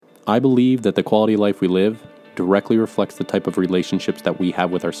I believe that the quality of life we live directly reflects the type of relationships that we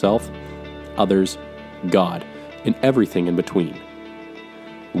have with ourselves, others, God, and everything in between.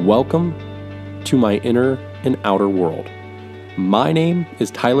 Welcome to my inner and outer world. My name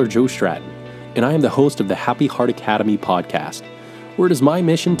is Tyler Joe Stratton, and I am the host of the Happy Heart Academy podcast, where it is my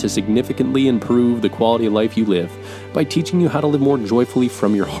mission to significantly improve the quality of life you live by teaching you how to live more joyfully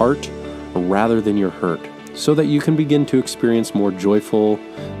from your heart rather than your hurt, so that you can begin to experience more joyful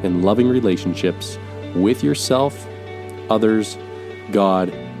and loving relationships with yourself, others, God,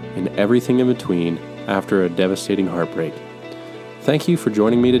 and everything in between after a devastating heartbreak. Thank you for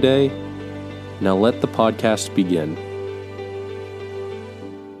joining me today. Now let the podcast begin.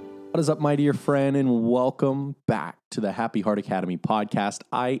 What is up, my dear friend, and welcome back to the Happy Heart Academy podcast.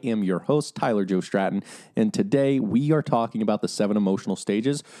 I am your host, Tyler Joe Stratton, and today we are talking about the 7 emotional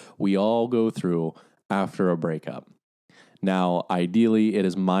stages we all go through after a breakup. Now, ideally, it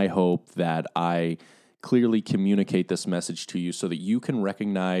is my hope that I clearly communicate this message to you so that you can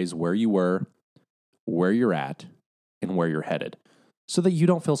recognize where you were, where you're at, and where you're headed, so that you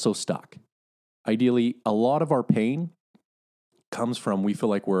don't feel so stuck. Ideally, a lot of our pain comes from we feel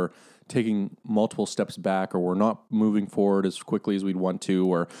like we're taking multiple steps back, or we're not moving forward as quickly as we'd want to,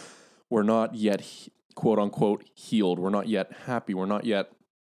 or we're not yet, quote unquote, healed. We're not yet happy. We're not yet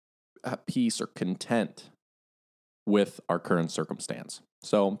at peace or content with our current circumstance.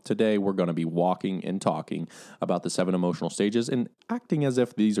 So today we're going to be walking and talking about the 7 emotional stages and acting as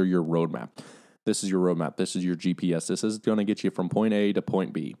if these are your roadmap. This is your roadmap. This is your GPS. This is going to get you from point A to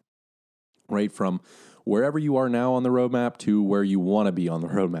point B, right? From wherever you are now on the roadmap to where you want to be on the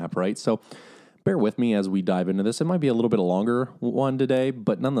roadmap, right? So bear with me as we dive into this. It might be a little bit a longer one today,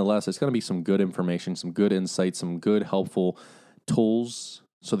 but nonetheless, it's going to be some good information, some good insights, some good helpful tools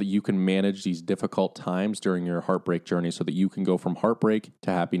so that you can manage these difficult times during your heartbreak journey, so that you can go from heartbreak to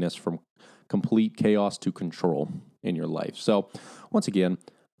happiness, from complete chaos to control in your life. So once again,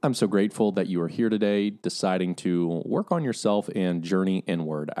 I'm so grateful that you are here today deciding to work on yourself and journey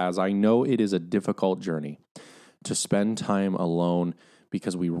inward, as I know it is a difficult journey to spend time alone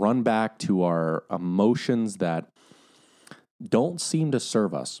because we run back to our emotions that don't seem to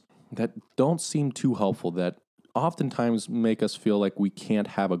serve us, that don't seem too helpful, that oftentimes make us feel like we can't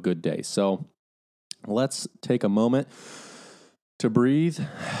have a good day. So let's take a moment to breathe,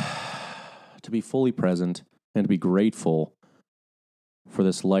 to be fully present, and to be grateful for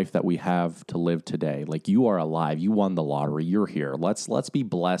this life that we have to live today. Like, you are alive. You won the lottery. You're here. Let's be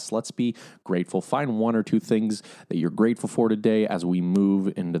blessed. Let's be grateful. Find 1 or 2 things that you're grateful for today as we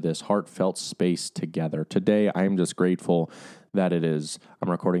move into this heartfelt space together. Today, I am just grateful that I'm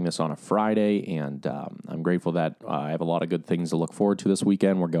recording this on a Friday, and I'm grateful that I have a lot of good things to look forward to this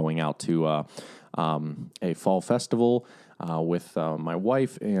weekend. We're going out to a fall festival with my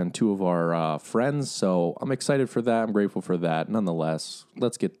wife and 2 of our friends, so I'm excited for that. I'm grateful for that. Nonetheless,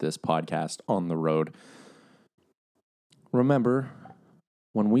 let's get this podcast on the road. Remember,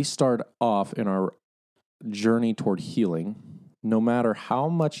 when we start off in our journey toward healing, no matter how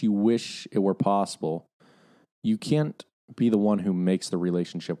much you wish it were possible, you can't be the one who makes the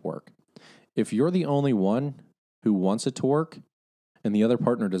relationship work. If you're the only one who wants it to work and the other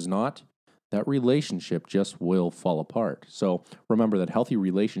partner does not, that relationship just will fall apart. So remember that healthy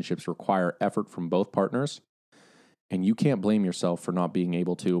relationships require effort from both partners, and you can't blame yourself for not being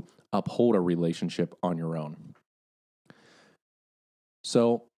able to uphold a relationship on your own.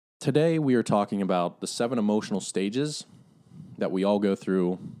 So today we are talking about the 7 emotional stages that we all go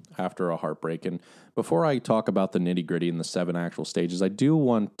through after a heartbreak. And before I talk about the nitty-gritty and the 7 actual stages, I do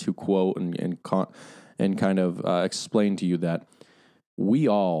want to quote and kind of explain to you that we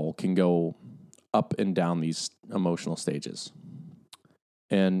all can go up and down these emotional stages.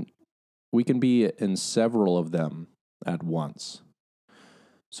 And we can be in several of them at once.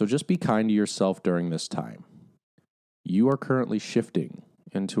 So just be kind to yourself during this time. You are currently shifting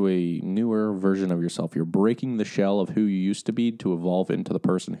into a newer version of yourself. You're breaking the shell of who you used to be to evolve into the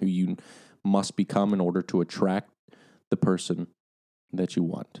person who you must become in order to attract the person that you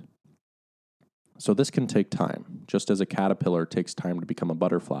want. So this can take time. Just as a caterpillar takes time to become a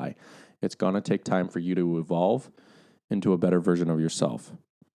butterfly, it's going to take time for you to evolve into a better version of yourself.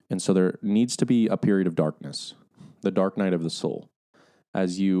 And so there needs to be a period of darkness, the dark night of the soul,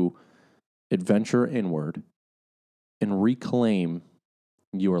 as you adventure inward and reclaim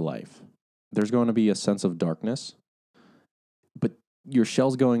your life. There's going to be a sense of darkness, but your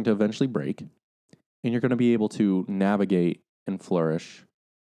shell's going to eventually break, and you're going to be able to navigate and flourish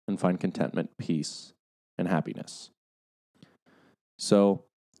and find contentment, peace, and happiness. So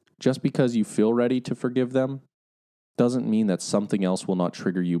just because you feel ready to forgive them doesn't mean that something else will not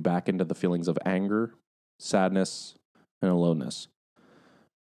trigger you back into the feelings of anger, sadness, and aloneness.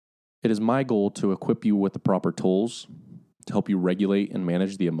 It is my goal to equip you with the proper tools to help you regulate and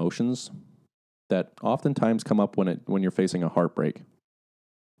manage the emotions that oftentimes come up when you're facing a heartbreak.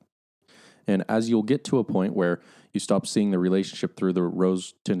 And as you'll get to a point where you stop seeing the relationship through the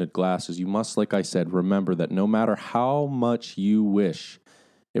rose-tinted glasses, you must, like I said, remember that no matter how much you wish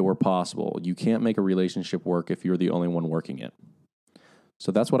it were possible, you can't make a relationship work if you're the only one working it.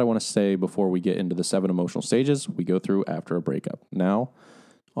 So that's what I want to say before we get into the 7 emotional stages we go through after a breakup. Now,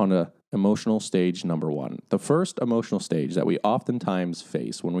 on to emotional stage number 1. The first emotional stage that we oftentimes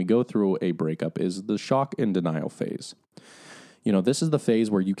face when we go through a breakup is the shock and denial phase. This is the phase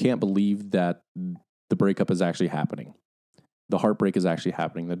where you can't believe that the breakup is actually happening. The heartbreak is actually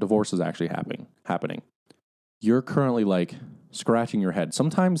happening. The divorce is actually happening. You're currently like scratching your head.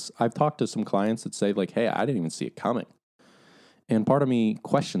 Sometimes I've talked to some clients that say like, hey, I didn't even see it coming. And part of me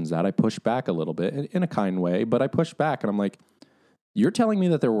questions that. I push back a little bit in a kind way, but I push back and I'm like, you're telling me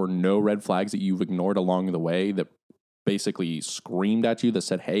that there were no red flags that you've ignored along the way that basically screamed at you that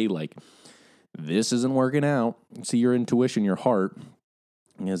said, hey, like, this isn't working out. See, your intuition, your heart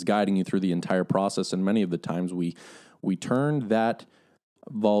is guiding you through the entire process. And many of the times we turn that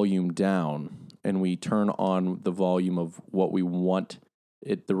volume down and we turn on the volume of what we want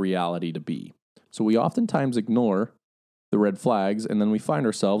the reality to be. So we oftentimes ignore the red flags, and then we find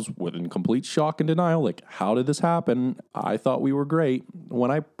ourselves in complete shock and denial. Like, how did this happen? I thought we were great.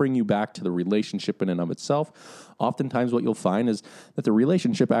 When I bring you back to the relationship in and of itself, oftentimes what you'll find is that the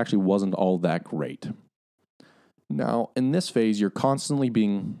relationship actually wasn't all that great. Now, in this phase, you're constantly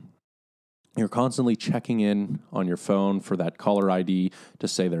checking in on your phone for that caller ID to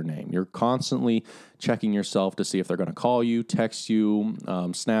say their name. You're constantly checking yourself to see if they're going to call you, text you,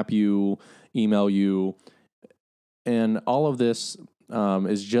 snap you, email you. And all of this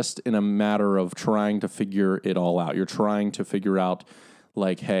is just in a matter of trying to figure it all out. You're trying to figure out,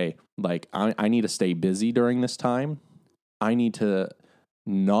 like, hey, like, I need to stay busy during this time. I need to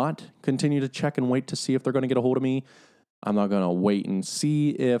not continue to check and wait to see if they're going to get a hold of me. I'm not going to wait and see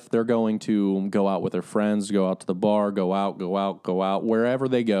if they're going to go out with their friends, go out to the bar, go out, wherever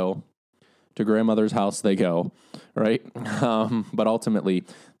they go. To grandmother's house they go, right? But ultimately,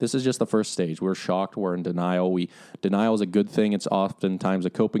 this is just the first stage. We're shocked. We're in denial. Denial is a good thing. It's oftentimes a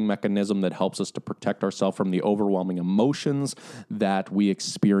coping mechanism that helps us to protect ourselves from the overwhelming emotions that we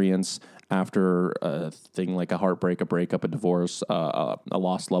experience after a thing like a heartbreak, a breakup, a divorce, a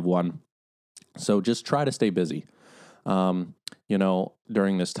lost loved one. So just try to stay busy, during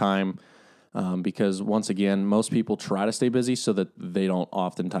this time. Because once again, most people try to stay busy so that they don't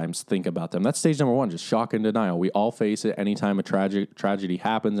oftentimes think about them. That's stage number 1, just shock and denial. We all face it anytime a tragedy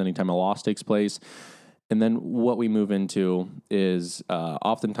happens, anytime a loss takes place. And then what we move into is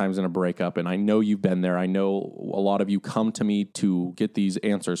oftentimes in a breakup, and I know you've been there. I know a lot of you come to me to get these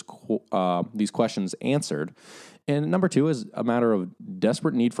answers, these questions answered. And number 2 is a matter of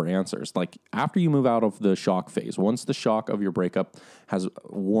desperate need for answers. Like after you move out of the shock phase, once the shock of your breakup has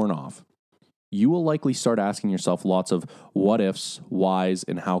worn off, you will likely start asking yourself lots of what ifs, whys,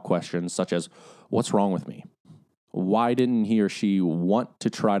 and how questions, such as, what's wrong with me? Why didn't he or she want to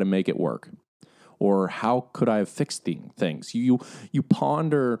try to make it work? Or how could I have fixed things? You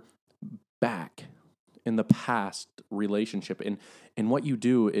ponder back in the past relationship. And what you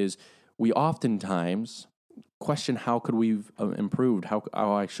do is we oftentimes question how could we have improved? How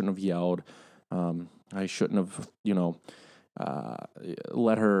I shouldn't have yelled. I shouldn't have,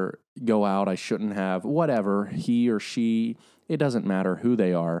 let her go out. I shouldn't have, whatever, he or she, it doesn't matter who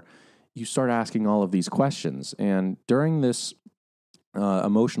they are. You start asking all of these questions. And during this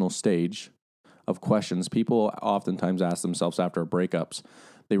emotional stage of questions, people oftentimes ask themselves after breakups,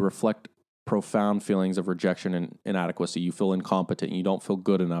 they reflect profound feelings of rejection and inadequacy. You feel incompetent. You don't feel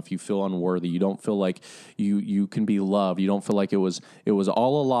good enough. You feel unworthy. You don't feel like you can be loved. You don't feel like it was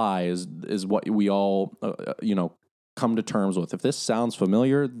all a lie is what we all, come to terms with. If this sounds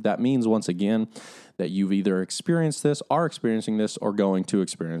familiar, that means once again that you've either experienced this, are experiencing this, or going to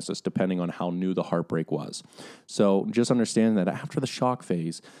experience this, depending on how new the heartbreak was. So just understand that after the shock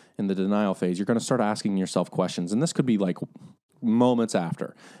phase and the denial phase, you're going to start asking yourself questions. And this could be like moments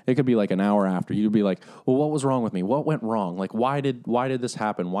after. It could be like an hour after. You'd be like, well, what was wrong with me? What went wrong? Like, why did this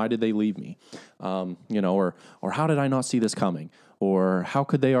happen? Why did they leave me? Or how did I not see this coming? Or how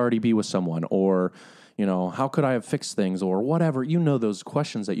could they already be with someone? Or how could I have fixed things, or whatever? Those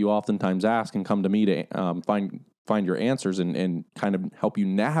questions that you oftentimes ask and come to me to find your answers and kind of help you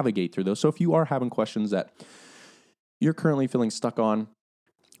navigate through those. So if you are having questions that you're currently feeling stuck on,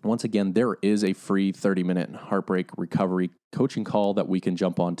 Once again, there is a free 30-minute heartbreak recovery coaching call that we can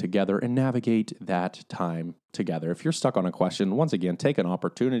jump on together and navigate that time together. If you're stuck on a question, once again, take an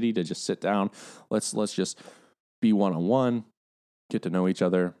opportunity to just sit down. Let's just be one-on-one, get to know each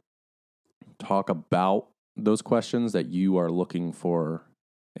other, talk about those questions that you are looking for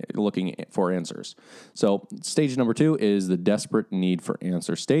answers. So stage number 2 is the desperate need for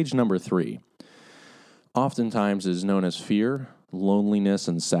answers. Stage number 3 oftentimes is known as fear, loneliness,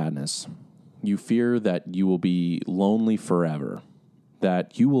 and sadness. You fear that you will be lonely forever,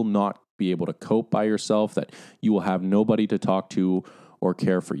 that you will not be able to cope by yourself, that you will have nobody to talk to or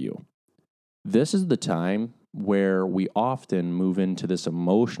care for you. This is the time where we often move into this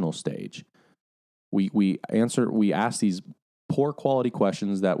emotional stage. We ask these poor quality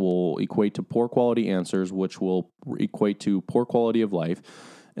questions that will equate to poor quality answers, which will equate to poor quality of life.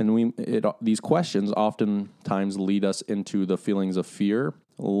 And these questions oftentimes lead us into the feelings of fear,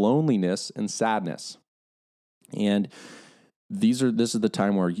 loneliness, and sadness. And this is the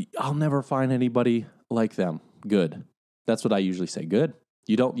time where I'll never find anybody like them. Good. That's what I usually say. Good.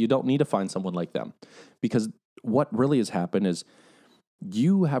 You don't need to find someone like them, because what really has happened is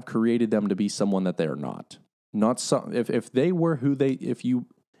you have created them to be someone that they are not. If they were who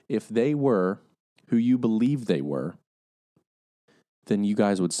you believe they were, then you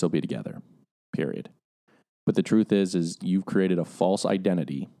guys would still be together, period. But the truth is you've created a false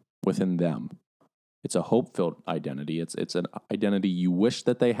identity within them. It's a hope-filled identity. It's an identity you wish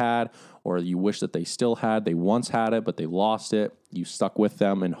that they had, or you wish that they still had. They once had it, but they lost it. You stuck with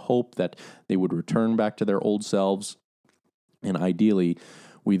them in hope that they would return back to their old selves. And ideally,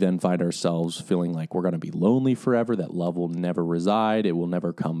 we then find ourselves feeling like we're going to be lonely forever, that love will never reside, it will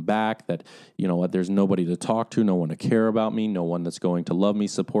never come back, that, you know what, there's nobody to talk to, no one to care about me, no one that's going to love me,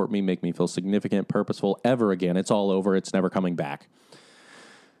 support me, make me feel significant, purposeful ever again. It's all over. It's never coming back.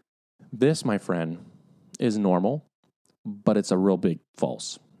 This, my friend, is normal, but it's a real big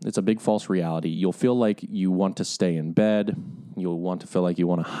false. It's a big false reality. You'll feel like you want to stay in bed. You'll want to feel like you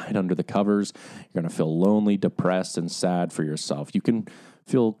want to hide under the covers. You're going to feel lonely, depressed, and sad for yourself. You can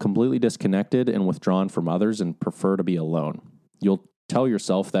feel completely disconnected and withdrawn from others and prefer to be alone. You'll tell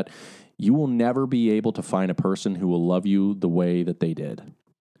yourself that you will never be able to find a person who will love you the way that they did.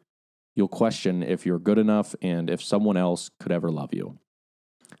 You'll question if you're good enough and if someone else could ever love you.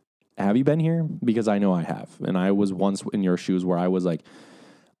 Have you been here? Because I know I have. And I was once in your shoes where I was like,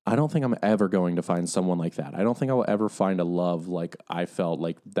 I don't think I'm ever going to find someone like that. I don't think I'll ever find a love like I felt,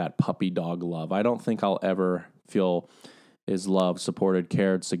 like that puppy dog love. I don't think I'll ever feel is loved, supported,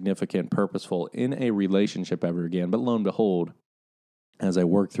 cared, significant, purposeful in a relationship ever again. But lo and behold, as I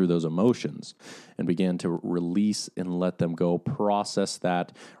worked through those emotions and began to release and let them go, process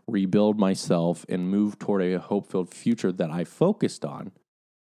that, rebuild myself, and move toward a hope-filled future that I focused on,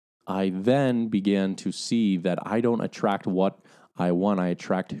 I then began to see that I don't attract what I want, I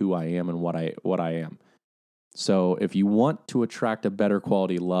attract who I am and what I am. So if you want to attract a better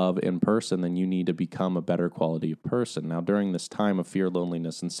quality love in person, then you need to become a better quality person. Now, during this time of fear,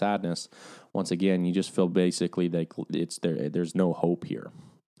 loneliness, and sadness, once again, you just feel basically like there's no hope here.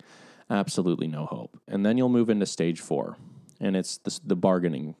 Absolutely no hope. And then you'll move into stage 4, and it's the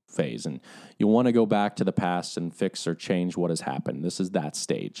bargaining phase. And you'll want to go back to the past and fix or change what has happened. This is that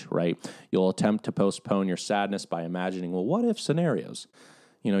stage, right? You'll attempt to postpone your sadness by imagining, well, what if scenarios?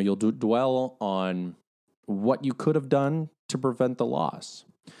 You know, you'll dwell on what you could have done to prevent the loss.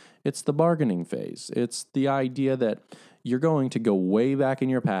 It's the bargaining phase. It's the idea that you're going to go way back in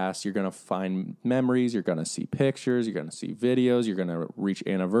your past. You're going to find memories. You're going to see pictures. You're going to see videos. You're going to reach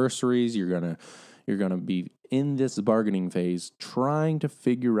anniversaries. You're going to be in this bargaining phase, trying to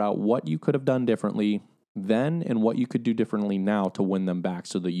figure out what you could have done differently then and what you could do differently now to win them back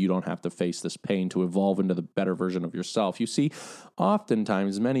so that you don't have to face this pain to evolve into the better version of yourself. You see,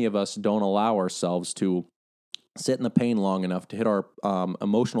 oftentimes, many of us don't allow ourselves to sit in the pain long enough to hit our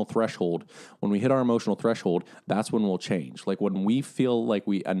emotional threshold. When we hit our emotional threshold, that's when we'll change. Like when we feel like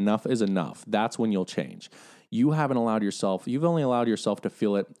enough is enough, that's when you'll change. You've only allowed yourself to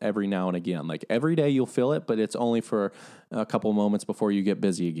feel it every now and again. Like every day you'll feel it, but it's only for a couple moments before you get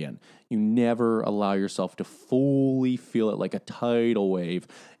busy again. You never allow yourself to fully feel it like a tidal wave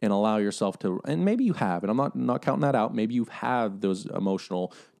and allow yourself to, and maybe you have, and I'm not counting that out. Maybe you've had those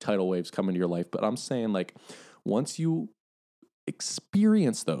emotional tidal waves come into your life, but I'm saying like once you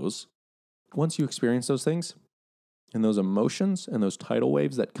experience those things and those emotions and those tidal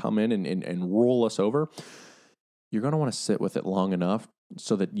waves that come in and roll us over, you're going to want to sit with it long enough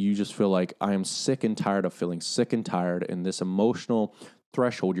so that you just feel like I am sick and tired of feeling sick and tired, and this emotional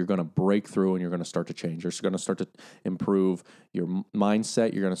threshold, you're going to break through and you're going to start to change. You're going to start to improve your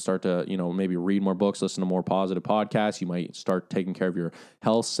mindset. You're going to start to, maybe read more books, listen to more positive podcasts. You might start taking care of your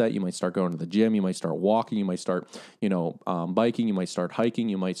health set. You might start going to the gym. You might start walking. You might start, biking. You might start hiking.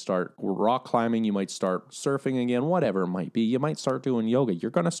 You might start rock climbing. You might start surfing again, whatever it might be. You might start doing yoga.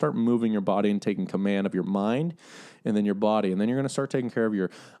 You're going to start moving your body and taking command of your mind and then your body. And then you're going to start taking care of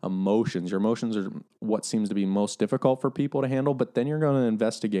your emotions. Your emotions are what seems to be most difficult for people to handle, but then you're going to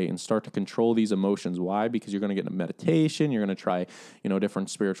investigate and start to control these emotions. Why? Because you're going to get into meditation. You're going to try, different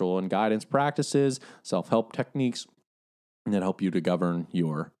spiritual and guidance practices, self-help techniques that help you to govern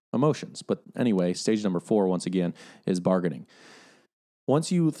your emotions. But anyway, stage number 4, once again, is bargaining.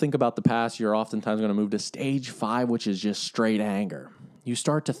 Once you think about the past, you're oftentimes going to move to stage 5, which is just straight anger. You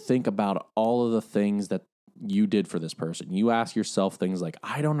start to think about all of the things that you did for this person. You ask yourself things like,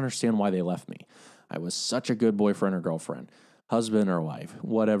 I don't understand why they left me. I was such a good boyfriend or girlfriend, husband or wife,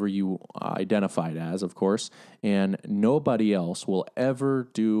 whatever you identified as, of course, and nobody else will ever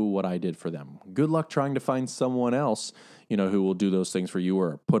do what I did for them. Good luck trying to find someone else, who will do those things for you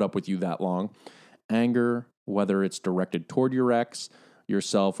or put up with you that long. Anger, whether it's directed toward your ex,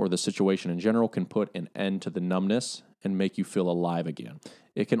 yourself, or the situation in general, can put an end to the numbness and make you feel alive again.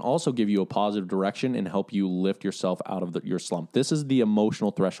 It can also give you a positive direction and help you lift yourself out of your slump. This is the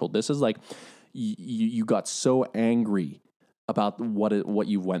emotional threshold. This is like you got so angry about what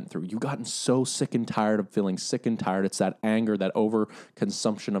you went through. You've gotten so sick and tired of feeling sick and tired. It's that anger, that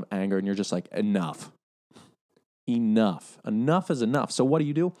overconsumption of anger, and you're just like, enough. Enough is enough. So what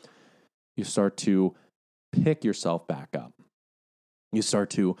do? You start to pick yourself back up. You start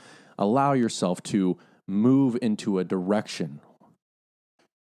to allow yourself to move into a direction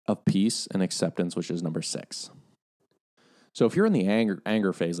of peace and acceptance, which is number 6. So if you're in the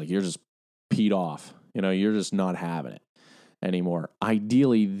anger phase, like you're just peed off, you're just not having it anymore.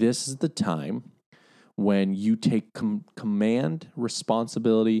 Ideally, this is the time when you take command,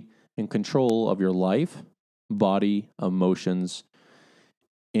 responsibility, and control of your life, body, emotions,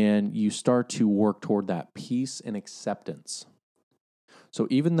 and you start to work toward that peace and acceptance. So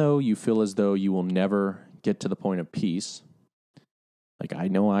even though you feel as though you will never get to the point of peace, like I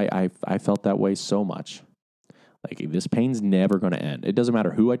know I felt that way so much. Like this pain's never going to end. It doesn't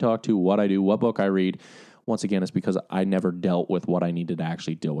matter who I talk to, what I do, what book I read. Once again, it's because I never dealt with what I needed to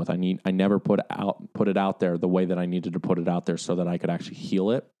actually deal with. I never put it out there the way that I needed to put it out there so that I could actually heal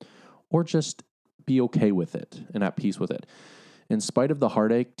it or just be okay with it and at peace with it. In spite of the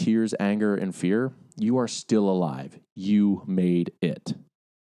heartache, tears, anger, and fear, you are still alive. You made it.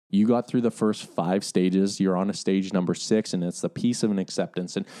 You got through the first 5 stages. You're on a stage number 6, and it's the peace of an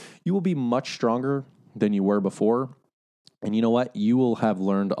acceptance. And you will be much stronger than you were before. And you know what? You will have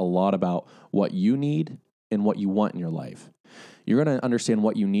learned a lot about what you need and what you want in your life. You're going to understand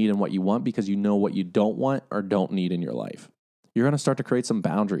what you need and what you want because you know what you don't want or don't need in your life. You're going to start to create some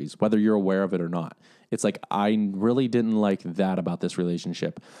boundaries, whether you're aware of it or not. It's like, I really didn't like that about this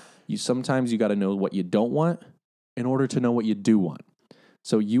relationship. Sometimes you got to know what you don't want in order to know what you do want.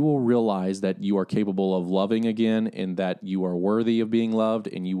 So you will realize that you are capable of loving again and that you are worthy of being loved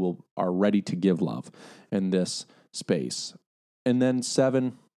and you are ready to give love in this space. And then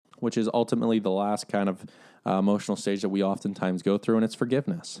 7, which is ultimately the last kind of emotional stage that we oftentimes go through, and it's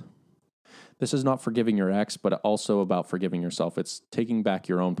forgiveness. This is not forgiving your ex, but also about forgiving yourself. It's taking back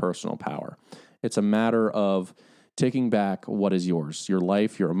your own personal power. It's a matter of taking back what is yours, your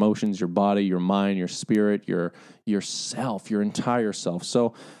life, your emotions, your body, your mind, your spirit, yourself, your entire self.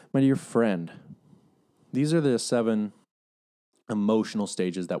 So, my dear friend, these are the 7 emotional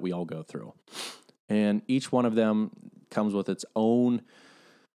stages that we all go through. And each one of them comes with its own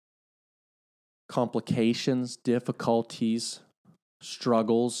complications, difficulties,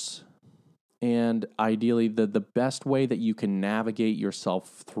 struggles, and ideally, the best way that you can navigate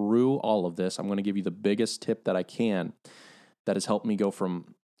yourself through all of this, I'm going to give you the biggest tip that I can that has helped me go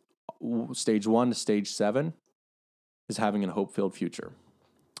from stage 1 to stage 7 is having a hope-filled future.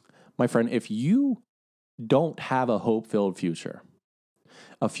 My friend, if you don't have a hope-filled future,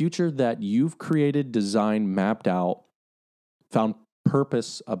 a future that you've created, designed, mapped out, found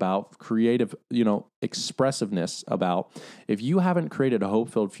purpose about, creative, expressiveness about, if you haven't created a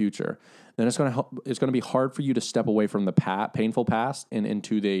hope-filled future, then it's going to be hard for you to step away from the painful past and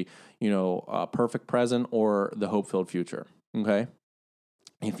into the, perfect present or the hope-filled future. Okay?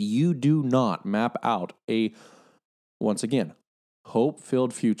 If you do not map out once again,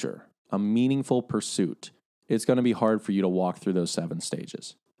 hope-filled future, a meaningful pursuit, it's going to be hard for you to walk through those 7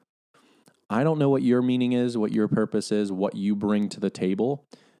 stages. I don't know what your meaning is, what your purpose is, what you bring to the table.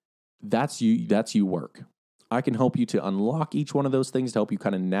 That's you work. I can help you to unlock each one of those things, to help you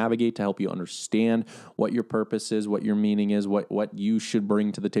kind of navigate, to help you understand what your purpose is, what your meaning is, what you should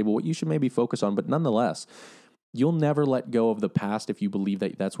bring to the table, what you should maybe focus on. But nonetheless, you'll never let go of the past if you believe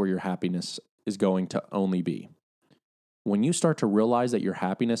that that's where your happiness is going to only be. When you start to realize that your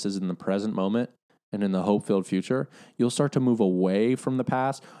happiness is in the present moment and in the hope-filled future, you'll start to move away from the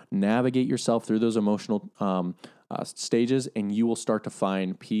past, navigate yourself through those emotional stages, and you will start to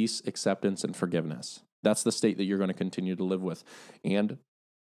find peace, acceptance, and forgiveness. That's the state that you're going to continue to live with, and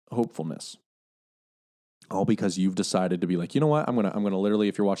hopefulness. All because you've decided to be like, you know what? I'm gonna literally,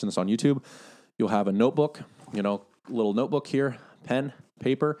 if you're watching this on YouTube, you'll have a notebook, little notebook here, pen,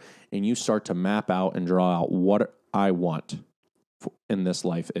 paper, and you start to map out and draw out what I want in this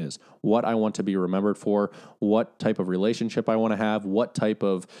life is, what I want to be remembered for, what type of relationship I want to have, what type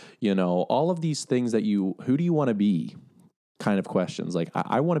of, all of these things that who do you want to be kind of questions. Like,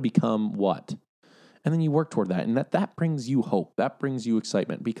 I want to become what? And then you work toward that. And that brings you hope. That brings you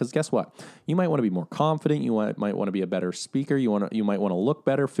excitement. Because guess what? You might want to be more confident. You might want to be a better speaker. You might want to look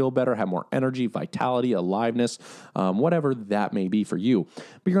better, feel better, have more energy, vitality, aliveness, whatever that may be for you.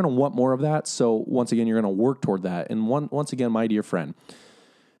 But you're going to want more of that. So once again, you're going to work toward that. And once again, my dear friend,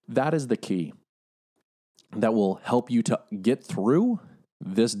 that is the key that will help you to get through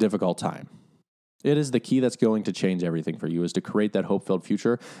this difficult time. It is the key that's going to change everything for you, is to create that hope-filled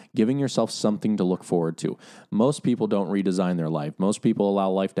future, giving yourself something to look forward to. Most people don't redesign their life. Most people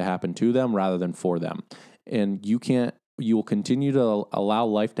allow life to happen to them rather than for them. And you will continue to allow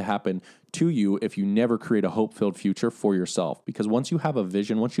life to happen to you if you never create a hope-filled future for yourself. Because once you have a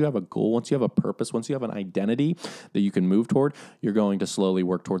vision, once you have a goal, once you have a purpose, once you have an identity that you can move toward, you're going to slowly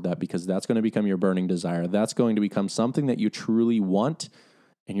work toward that, because that's going to become your burning desire. That's going to become something that you truly want,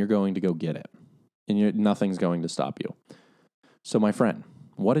 and you're going to go get it. And nothing's going to stop you. So my friend,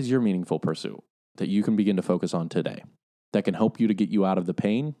 what is your meaningful pursuit that you can begin to focus on today that can help you to get you out of the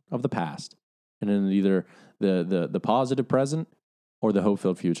pain of the past and in either the positive present or the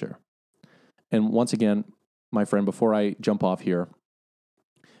hope-filled future? And once again, my friend, before I jump off here,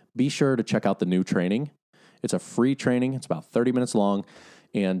 be sure to check out the new training. It's a free training. It's about 30 minutes long.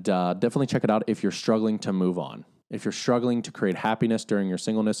 And definitely check it out if you're struggling to move on. If you're struggling to create happiness during your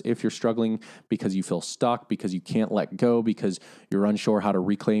singleness, if you're struggling because you feel stuck, because you can't let go, because you're unsure how to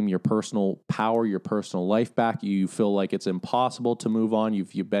reclaim your personal power, your personal life back, you feel like it's impossible to move on.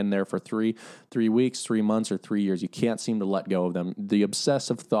 You've been there for three weeks, 3 months, or 3 years. You can't seem to let go of them. The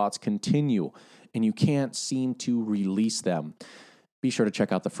obsessive thoughts continue, and you can't seem to release them. Be sure to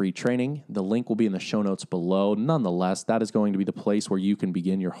check out the free training. The link will be in the show notes below. Nonetheless, that is going to be the place where you can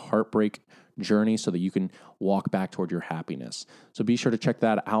begin your heartbreak journey so that you can walk back toward your happiness. So be sure to check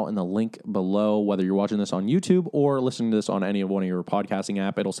that out in the link below, whether you're watching this on YouTube or listening to this on any of one of your podcasting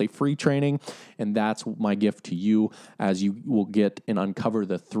app. It'll say free training, and that's my gift to you, as you will get and uncover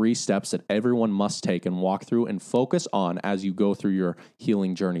the 3 steps that everyone must take and walk through and focus on as you go through your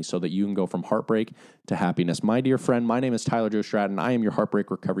healing journey so that you can go from heartbreak to happiness. My dear friend, my name is Tyler Joe Stratton. I am your heartbreak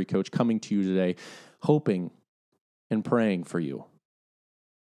recovery coach, coming to you today, hoping and praying for you.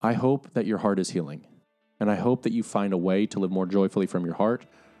 I hope that your heart is healing, and I hope that you find a way to live more joyfully from your heart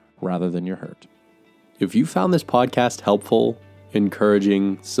rather than your hurt. If you found this podcast helpful,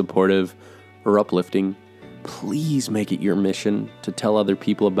 encouraging, supportive, or uplifting, please make it your mission to tell other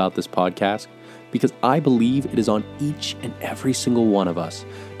people about this podcast, because I believe it is on each and every single one of us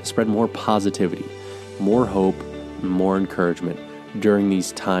to spread more positivity, more hope, and more encouragement during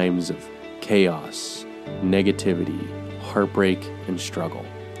these times of chaos, negativity, heartbreak, and struggle.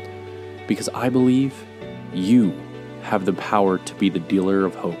 Because I believe you have the power to be the dealer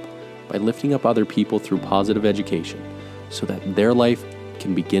of hope by lifting up other people through positive education so that their life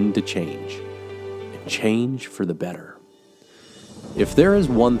can begin to change, and change for the better. If there is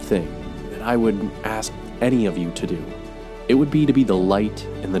one thing that I would ask any of you to do, it would be to be the light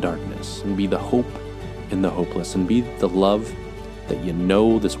in the darkness, and be the hope in the hopeless, and be the love that you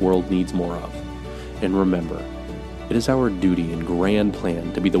know this world needs more of. And remember, it is our duty and grand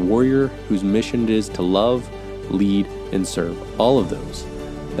plan to be the warrior whose mission it is to love, lead, and serve all of those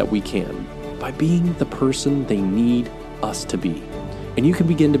that we can by being the person they need us to be. And you can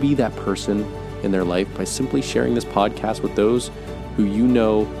begin to be that person in their life by simply sharing this podcast with those who you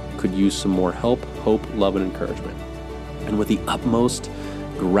know could use some more help, hope, love, and encouragement. And with the utmost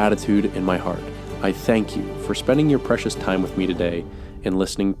gratitude in my heart, I thank you for spending your precious time with me today and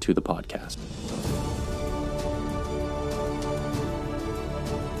listening to the podcast.